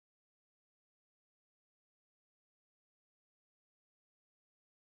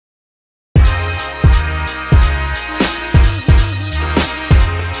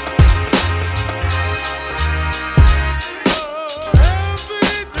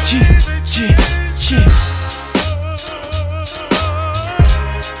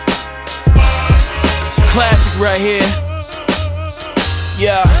right here.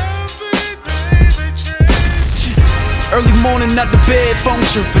 Yeah. Early morning out the bed, phone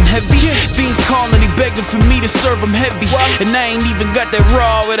chirping heavy. Fiends calling, he begging for me to serve him heavy. And I ain't even got that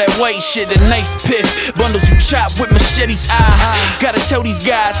raw or that white shit, that nice piff. Bundles you chop with machetes, gotta tell these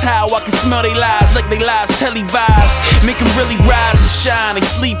guys how I can smell they lies like they lives televised. Make them really rise and shine, they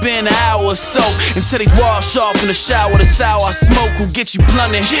sleep in an hour or so until they wash off in the shower. The sour I smoke will get you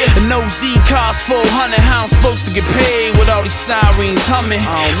blunted. An OZ costs 400, how I'm supposed to get paid with all these sirens humming?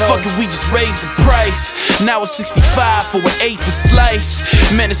 Fuck it, we just raised the price. Now it's 65 for an eighth a slice.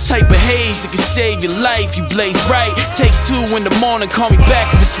 Man, this type of haze, it can save your life. You blaze right, take 2 in the morning, call me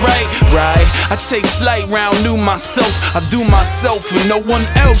back if it's right. Right, I take flight round new myself. I do myself and no one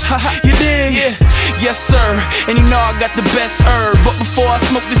else. You dig? Yes sir, and you know I got the best herb. But before I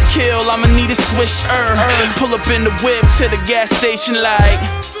smoke this kill, I'ma need a swish herb. Pull up in the whip to the gas station like,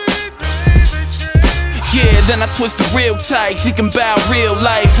 yeah, then I twist the real tight, thinking about real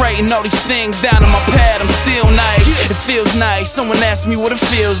life, writing all these things down on my pad. I'm still nice, it feels nice. Someone asked me what it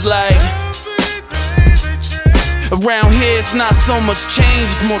feels like. Around here it's not so much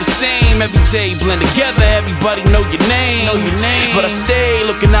change, it's more the same. Every day blend together, everybody know your name. But I stay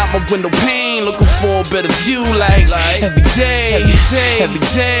looking out my window pane, looking for a better view like every day, every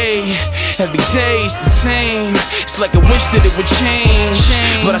day, every day's the same. It's like I wish that it would change,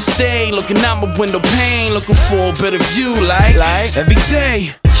 but I stay looking out my window pane, looking for a better view like every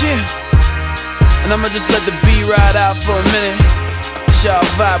day. Yeah. And I'ma just let the beat ride out for a minute. Y'all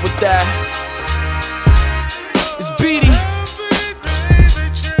vibe with that.